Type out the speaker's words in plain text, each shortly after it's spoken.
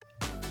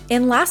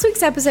In last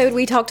week's episode,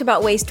 we talked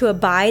about ways to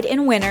abide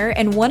in winter,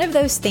 and one of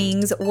those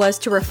things was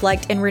to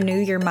reflect and renew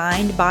your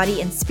mind, body,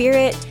 and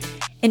spirit.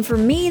 And for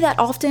me, that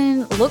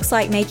often looks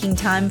like making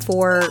time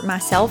for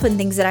myself and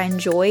things that I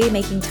enjoy,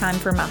 making time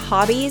for my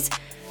hobbies,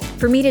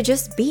 for me to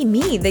just be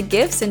me, the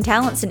gifts and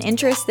talents and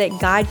interests that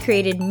God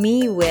created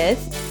me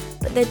with.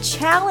 But the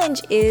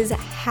challenge is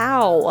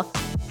how?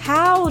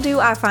 How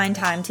do I find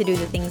time to do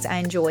the things I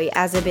enjoy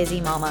as a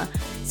busy mama?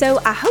 So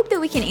I hope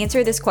that we can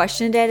answer this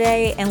question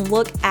today and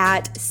look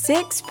at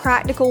 6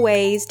 practical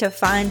ways to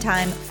find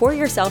time for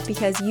yourself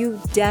because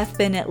you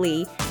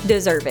definitely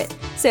deserve it.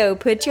 So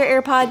put your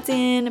AirPods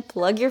in,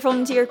 plug your phone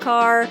into your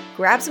car,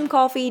 grab some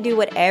coffee, do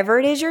whatever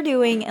it is you're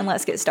doing, and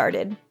let's get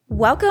started.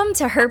 Welcome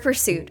to Her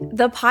Pursuit,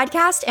 the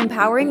podcast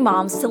empowering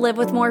moms to live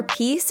with more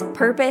peace,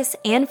 purpose,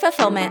 and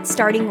fulfillment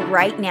starting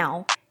right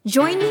now.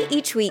 Join me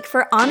each week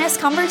for honest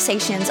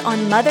conversations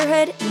on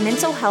motherhood,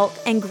 mental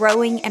health, and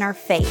growing in our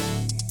faith.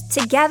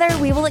 Together,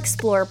 we will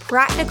explore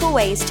practical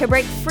ways to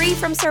break free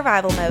from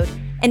survival mode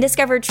and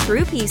discover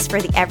true peace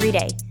for the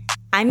everyday.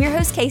 I'm your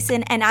host,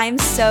 Kaysen, and I'm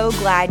so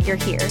glad you're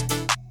here.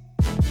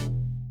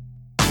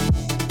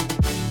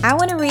 I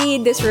want to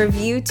read this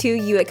review to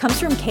you. It comes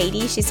from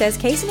Katie. She says,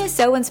 Kaysen is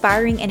so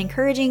inspiring and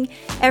encouraging.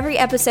 Every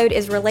episode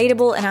is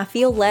relatable and I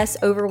feel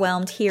less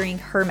overwhelmed hearing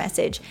her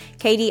message.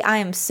 Katie, I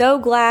am so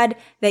glad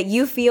that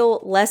you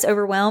feel less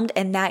overwhelmed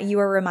and that you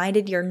are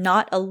reminded you're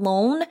not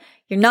alone.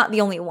 You're not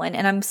the only one,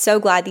 and I'm so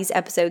glad these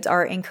episodes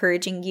are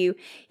encouraging you.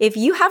 If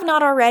you have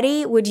not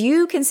already, would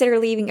you consider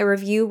leaving a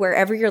review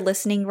wherever you're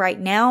listening right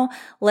now?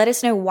 Let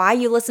us know why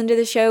you listen to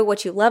the show,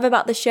 what you love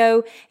about the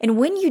show, and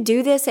when you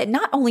do this, it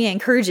not only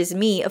encourages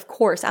me, of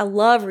course, I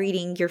love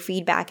reading your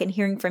feedback and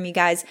hearing from you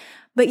guys,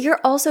 but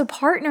you're also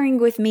partnering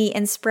with me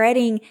and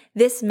spreading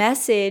this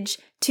message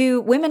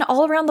to women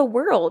all around the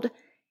world.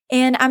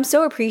 And I'm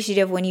so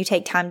appreciative when you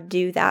take time to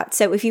do that.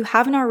 So if you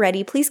haven't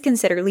already, please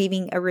consider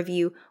leaving a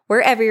review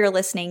wherever you're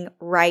listening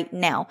right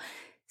now.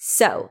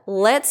 So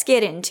let's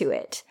get into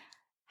it.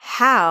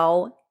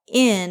 How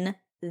in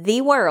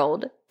the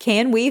world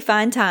can we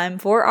find time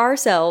for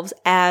ourselves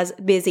as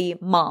busy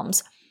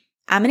moms?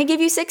 I'm going to give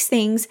you 6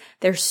 things.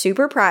 They're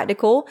super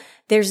practical.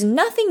 There's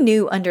nothing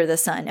new under the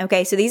sun.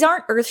 Okay, so these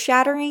aren't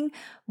earth-shattering,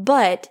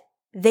 but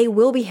they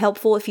will be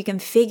helpful if you can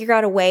figure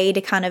out a way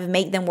to kind of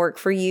make them work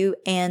for you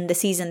and the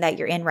season that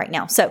you're in right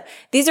now. So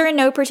these are in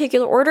no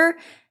particular order,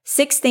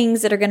 6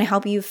 things that are going to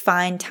help you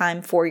find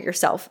time for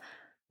yourself.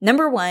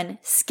 Number 1,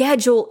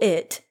 schedule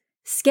it.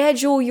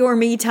 Schedule your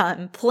me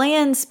time.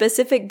 Plan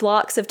specific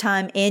blocks of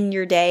time in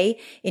your day,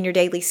 in your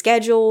daily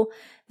schedule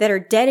that are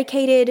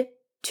dedicated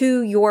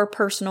to your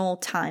personal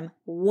time,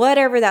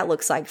 whatever that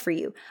looks like for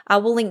you. I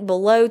will link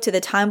below to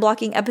the time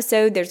blocking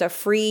episode. There's a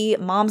free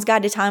Mom's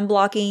Guide to Time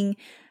Blocking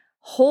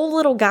whole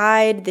little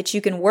guide that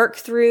you can work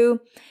through.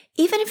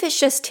 Even if it's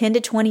just 10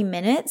 to 20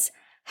 minutes,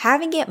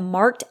 having it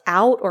marked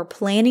out or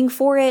planning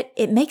for it,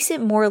 it makes it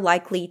more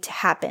likely to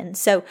happen.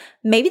 So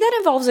maybe that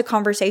involves a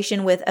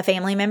conversation with a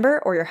family member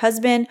or your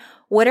husband,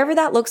 whatever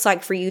that looks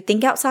like for you.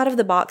 Think outside of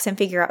the box and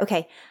figure out,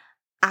 okay,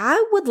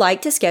 I would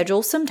like to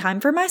schedule some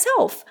time for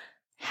myself.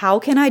 How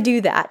can I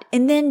do that?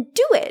 And then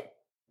do it.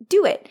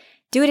 Do it.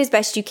 Do it as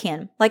best you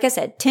can. Like I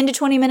said, 10 to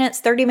 20 minutes,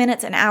 30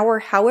 minutes, an hour,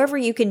 however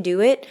you can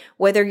do it,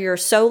 whether you're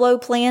solo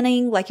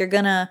planning, like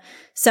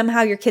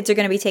somehow your kids are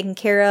going to be taken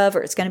care of,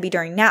 or it's going to be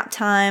during nap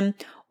time,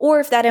 or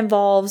if that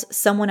involves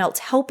someone else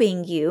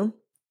helping you,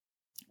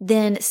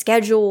 then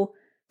schedule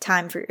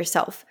time for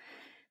yourself.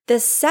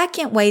 The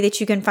second way that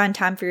you can find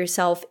time for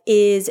yourself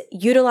is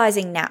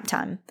utilizing nap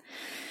time.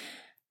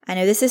 I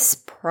know this is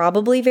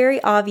probably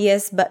very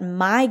obvious, but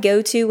my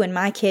go-to when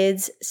my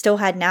kids still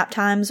had nap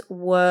times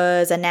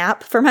was a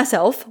nap for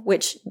myself,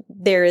 which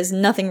there is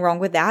nothing wrong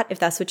with that if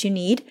that's what you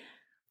need,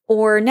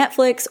 or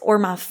Netflix or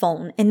my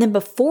phone. And then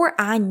before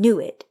I knew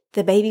it,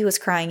 the baby was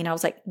crying and I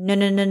was like,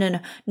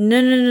 no,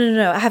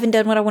 I haven't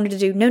done what I wanted to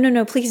do.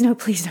 No, please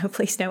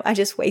no. I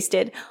just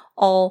wasted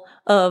all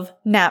of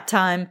nap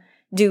time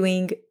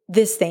doing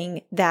this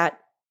thing that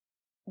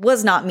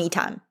was not me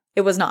time.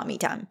 It was not me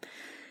time.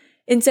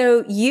 And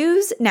so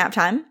use nap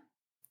time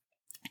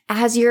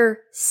as your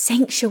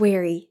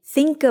sanctuary.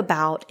 Think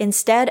about,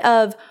 instead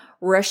of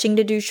rushing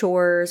to do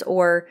chores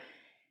or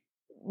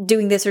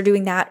doing this or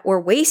doing that or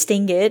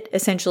wasting it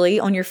essentially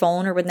on your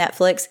phone or with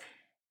Netflix,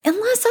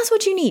 unless that's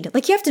what you need.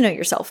 Like, you have to know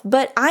yourself.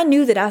 But I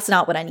knew that that's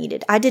not what I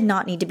needed. I did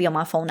not need to be on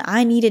my phone.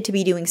 I needed to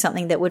be doing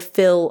something that would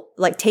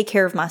take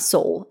care of my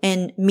soul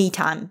and me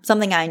time,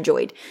 something I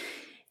enjoyed.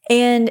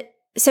 And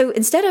so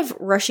instead of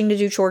rushing to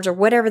do chores or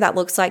whatever that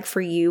looks like for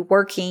you,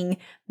 working,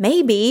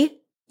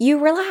 maybe you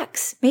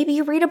relax. Maybe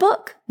you read a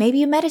book. Maybe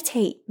you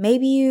meditate.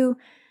 Maybe you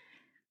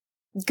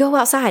go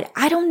outside.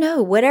 I don't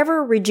know.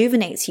 Whatever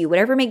rejuvenates you,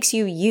 whatever makes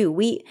you you.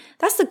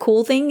 That's the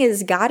cool thing,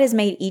 is God has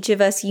made each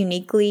of us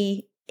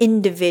uniquely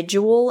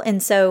individual.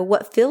 And so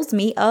what fills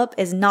me up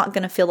is not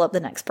going to fill up the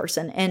next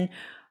person. And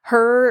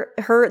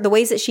the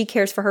ways that she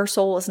cares for her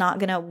soul is not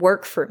going to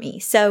work for me.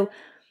 So,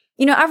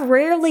 I've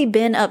rarely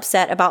been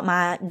upset about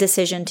my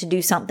decision to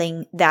do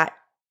something that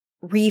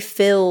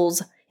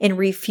refills and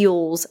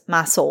refuels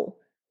my soul.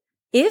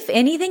 If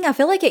anything, I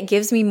feel like it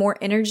gives me more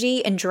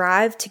energy and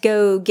drive to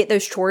go get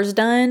those chores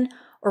done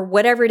or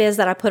whatever it is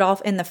that I put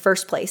off in the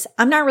first place.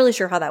 I'm not really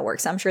sure how that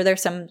works. I'm sure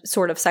there's some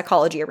sort of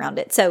psychology around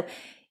it. So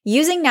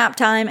using nap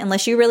time,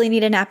 unless you really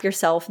need a nap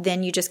yourself,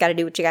 then you just got to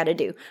do what you got to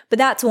do. But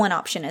that's one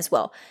option as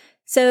well.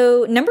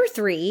 So number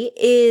 3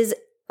 is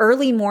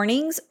early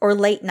mornings or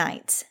late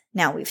nights.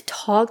 Now, we've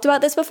talked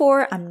about this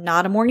before. I'm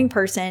not a morning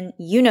person.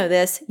 You know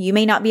this. You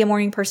may not be a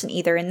morning person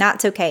either, and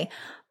that's okay.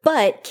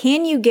 But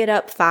can you get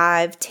up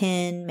 5,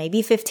 10,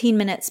 maybe 15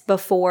 minutes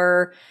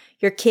before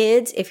your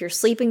kids? If you're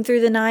sleeping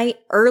through the night,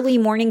 early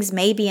mornings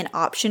may be an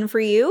option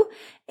for you.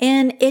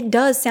 And it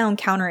does sound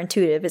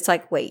counterintuitive. It's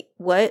like, wait,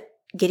 what?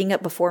 Getting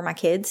up before my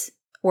kids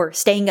or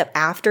staying up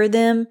after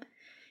them?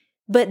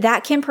 But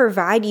that can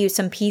provide you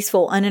some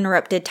peaceful,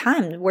 uninterrupted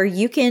time where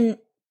you can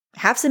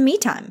have some me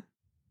time.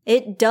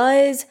 It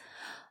does.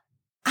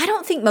 I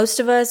don't think most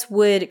of us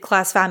would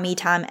classify me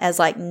time as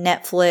like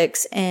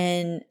Netflix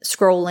and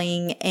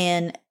scrolling,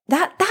 and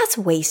that's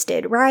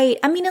wasted, right?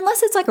 I mean,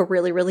 unless it's like a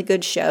really, really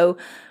good show.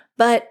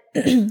 But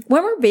when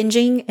we're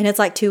binging and it's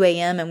like 2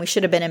 a.m. and we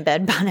should have been in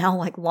bed by now,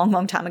 like long,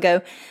 long time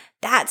ago,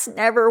 that's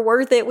never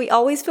worth it. We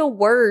always feel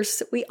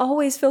worse. We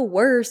always feel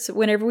worse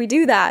whenever we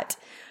do that.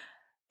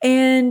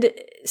 And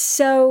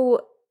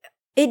so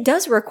it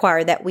does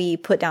require that we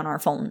put down our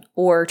phone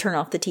or turn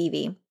off the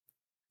TV.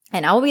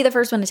 And I will be the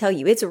first one to tell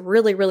you, it's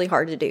really, really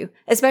hard to do,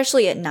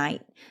 especially at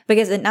night.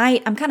 Because at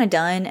night, I'm kind of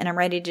done and I'm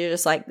ready to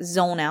just like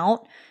zone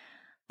out.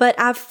 But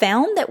I've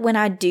found that when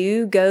I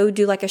do go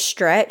do like a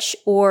stretch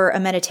or a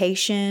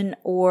meditation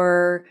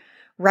or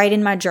write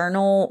in my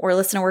journal or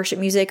listen to worship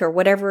music or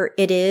whatever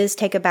it is,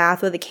 take a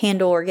bath with a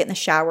candle or get in the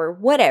shower,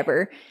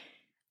 whatever,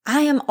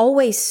 I am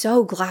always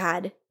so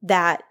glad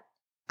that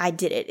I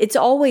did it. It's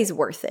always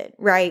worth it,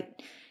 right?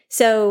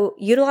 So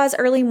utilize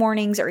early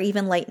mornings or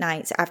even late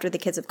nights after the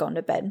kids have gone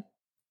to bed.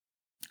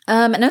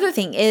 Another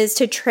thing is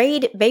to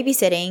trade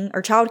babysitting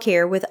or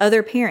childcare with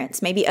other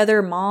parents, maybe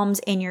other moms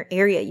in your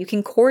area. You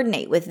can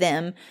coordinate with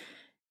them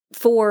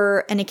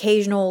for an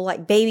occasional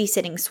like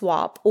babysitting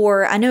swap.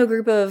 Or I know a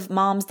group of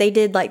moms, they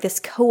did like this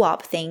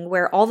co-op thing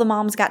where all the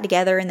moms got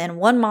together and then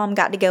one mom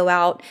got to go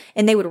out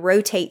and they would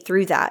rotate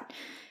through that.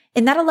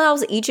 And that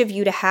allows each of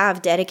you to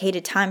have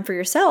dedicated time for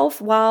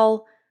yourself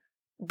while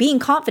being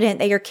confident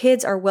that your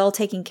kids are well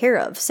taken care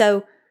of.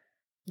 So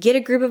get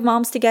a group of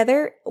moms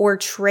together or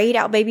trade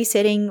out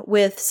babysitting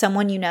with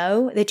someone you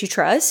know that you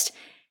trust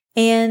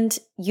and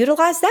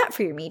utilize that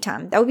for your me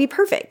time. That would be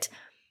perfect.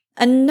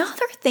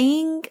 Another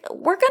thing,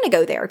 we're going to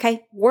go there,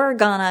 okay? We're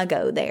going to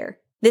go there.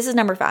 This is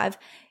number 5.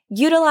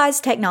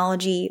 Utilize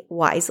technology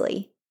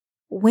wisely.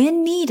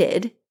 When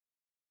needed,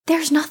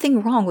 there's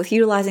nothing wrong with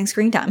utilizing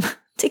screen time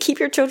to keep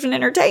your children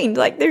entertained.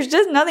 Like, there's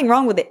just nothing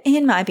wrong with it,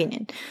 in my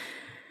opinion.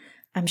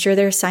 I'm sure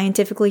there's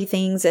scientifically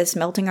things that's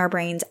melting our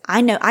brains. I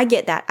know, I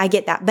get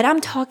that. But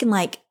I'm talking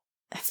like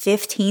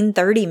 15,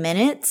 30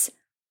 minutes.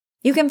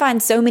 You can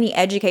find so many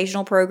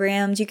educational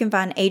programs. You can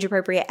find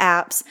age-appropriate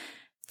apps,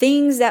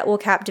 things that will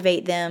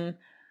captivate them.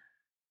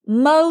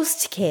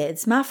 Most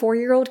kids, my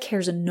 4-year-old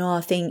cares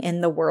nothing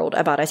in the world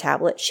about a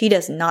tablet. She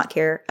does not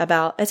care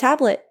about a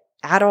tablet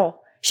at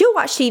all. She'll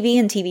watch TV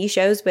and TV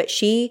shows, but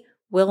she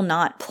will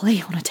not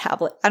play on a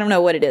tablet. I don't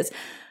know what it is.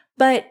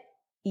 But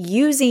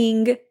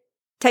using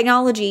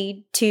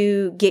technology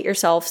to get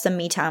yourself some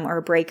me time or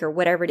a break or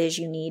whatever it is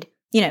you need,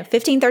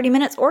 15, 30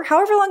 minutes or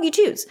however long you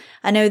choose.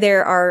 I know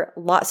there are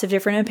lots of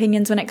different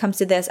opinions when it comes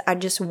to this. I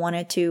just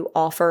wanted to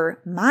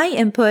offer my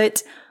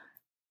input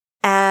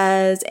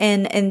and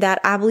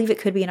that I believe it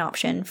could be an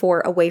option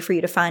for a way for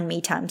you to find me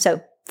time.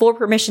 So full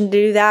permission to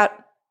do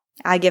that.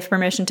 I give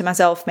permission to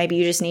myself. Maybe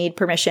you just need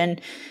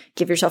permission.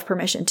 Give yourself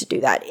permission to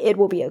do that. It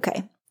will be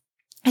okay.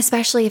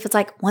 Especially if it's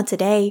like once a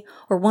day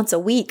or once a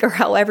week or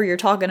however you're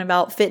talking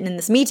about fitting in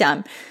this me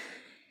time.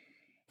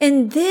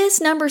 And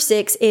this number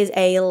 6 is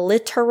a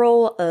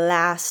literal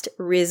last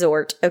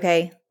resort,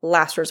 okay?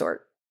 Last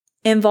resort.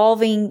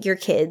 Involving your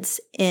kids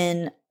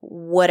in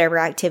whatever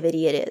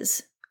activity it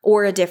is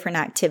or a different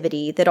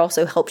activity that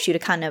also helps you to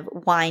kind of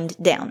wind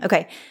down.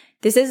 Okay,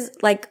 this is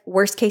like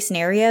worst case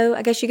scenario,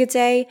 I guess you could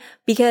say,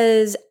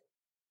 because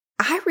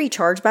I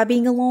recharge by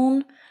being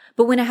alone.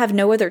 But when I have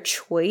no other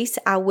choice,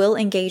 I will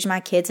engage my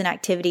kids in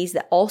activities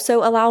that also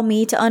allow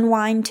me to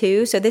unwind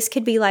too. So this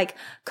could be like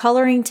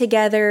coloring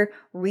together,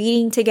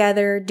 reading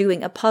together,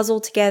 doing a puzzle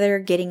together,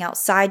 getting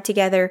outside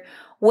together,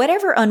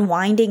 whatever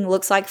unwinding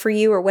looks like for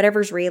you or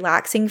whatever's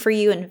relaxing for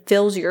you and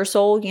fills your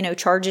soul,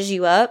 charges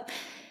you up.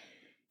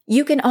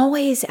 You can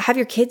always have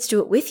your kids do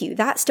it with you.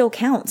 That still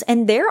counts.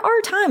 And there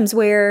are times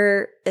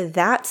where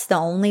that's the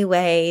only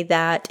way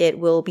that it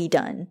will be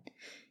done.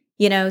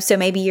 So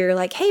maybe you're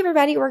like, hey,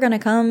 everybody, we're going to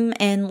come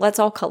and let's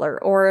all color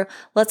or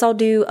let's all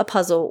do a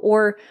puzzle.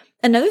 Or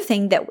another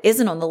thing that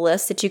isn't on the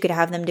list that you could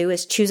have them do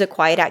is choose a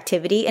quiet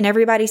activity and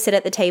everybody sit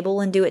at the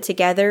table and do it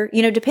together.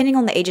 Depending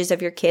on the ages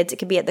of your kids, it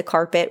could be at the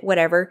carpet,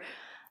 whatever.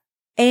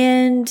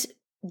 And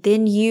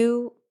then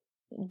you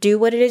do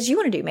what it is you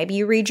want to do. Maybe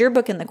you read your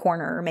book in the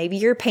corner, or maybe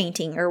you're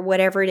painting, or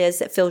whatever it is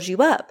that fills you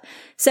up.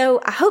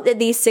 So I hope that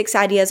these 6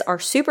 ideas are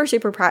super,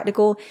 super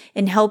practical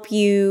and help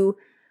you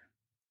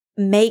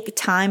make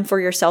time for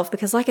yourself,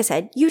 because like I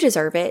said, you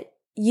deserve it.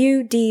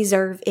 You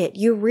deserve it.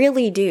 You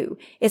really do.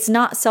 It's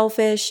not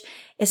selfish.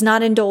 It's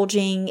not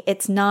indulging.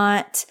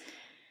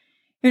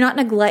 You're not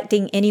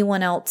neglecting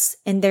anyone else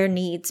and their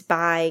needs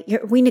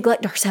we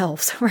neglect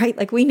ourselves, right?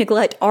 Like we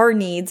neglect our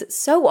needs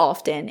so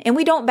often, and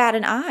we don't bat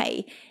an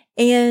eye.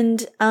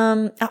 And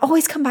I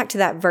always come back to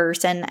that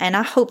verse, and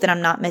I hope that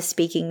I'm not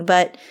misspeaking,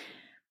 but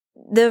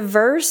the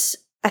verse,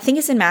 I think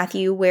it's in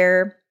Matthew,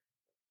 where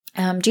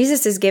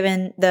Jesus is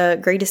given the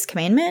greatest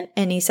commandment,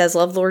 and he says,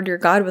 love the Lord your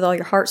God with all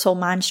your heart, soul,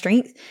 mind,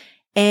 strength,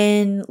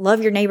 and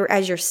love your neighbor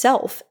as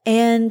yourself.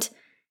 And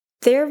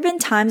there have been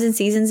times and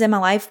seasons in my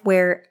life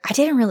where I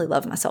didn't really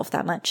love myself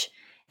that much,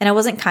 and I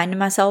wasn't kind to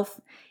myself,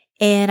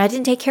 and I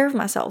didn't take care of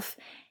myself,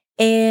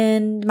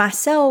 and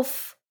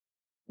myself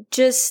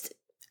just,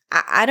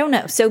 I don't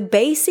know. So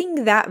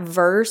basing that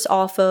verse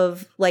off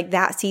of like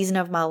that season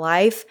of my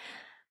life,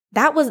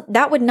 that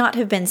would not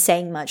have been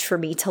saying much for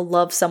me to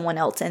love someone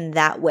else in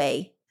that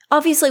way.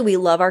 Obviously, we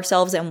love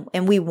ourselves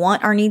and we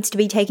want our needs to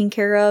be taken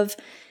care of,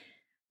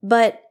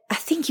 but I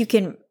think you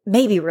can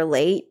maybe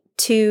relate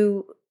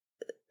to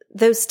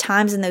those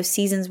times and those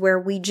seasons where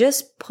we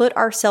just put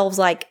ourselves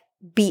like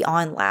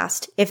beyond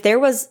last. If there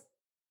was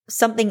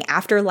something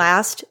after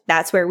last,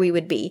 that's where we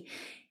would be.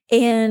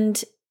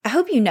 And I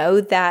hope you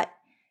know that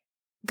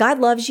God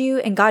loves you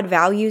and God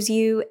values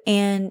you,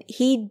 and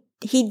He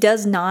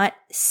does not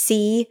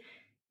see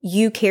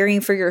you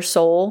caring for your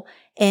soul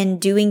and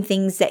doing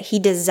things that He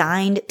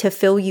designed to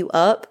fill you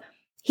up.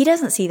 He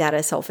doesn't see that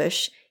as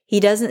selfish. He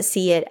doesn't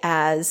see it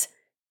as,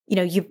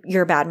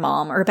 you're a bad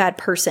mom or a bad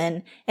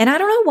person. And I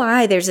don't know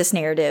why there's this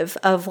narrative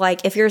of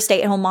like, if you're a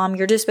stay-at-home mom,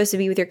 you're just supposed to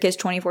be with your kids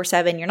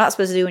 24/7. You're not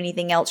supposed to do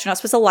anything else. You're not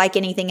supposed to like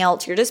anything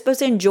else. You're just supposed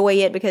to enjoy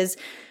it, because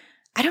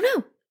I don't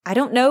know. I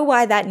don't know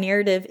why that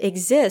narrative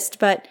exists,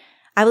 but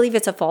I believe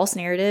it's a false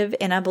narrative,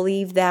 and I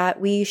believe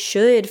that we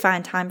should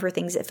find time for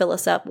things that fill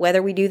us up,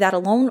 whether we do that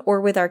alone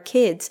or with our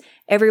kids.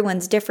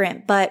 Everyone's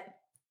different, but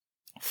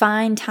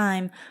find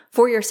time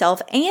for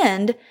yourself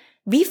and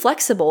be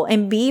flexible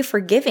and be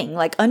forgiving,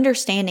 like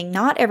understanding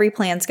not every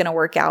plan's going to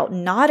work out.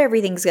 Not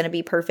everything's going to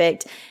be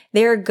perfect.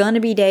 There are going to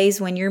be days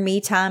when your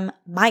me time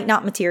might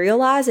not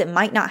materialize. It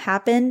might not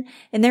happen.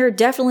 And there are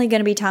definitely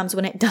going to be times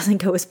when it doesn't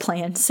go as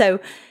planned. So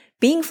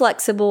being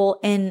flexible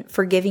and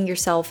forgiving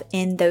yourself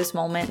in those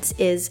moments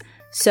is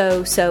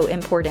so, so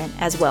important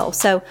as well.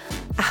 So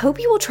I hope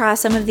you will try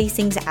some of these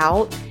things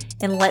out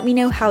and let me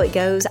know how it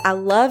goes. I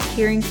love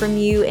hearing from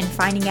you and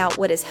finding out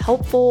what is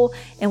helpful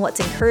and what's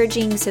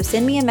encouraging. So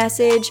send me a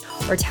message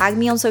or tag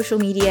me on social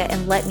media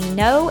and let me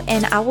know,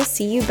 and I will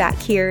see you back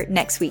here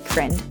next week,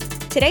 friend.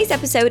 Today's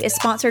episode is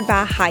sponsored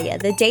by Hiya,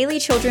 the daily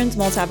children's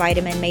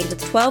multivitamin made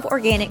with 12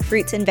 organic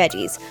fruits and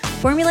veggies.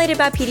 Formulated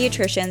by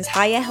pediatricians,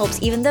 Hiya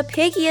helps even the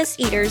pickiest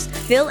eaters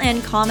fill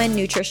in common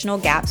nutritional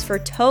gaps for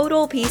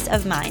total peace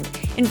of mind.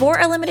 And for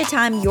a limited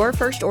time, your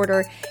first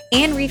order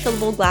and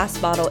refillable glass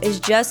bottle is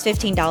just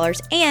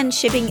 $15, and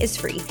shipping is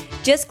free.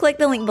 Just click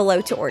the link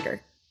below to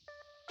order.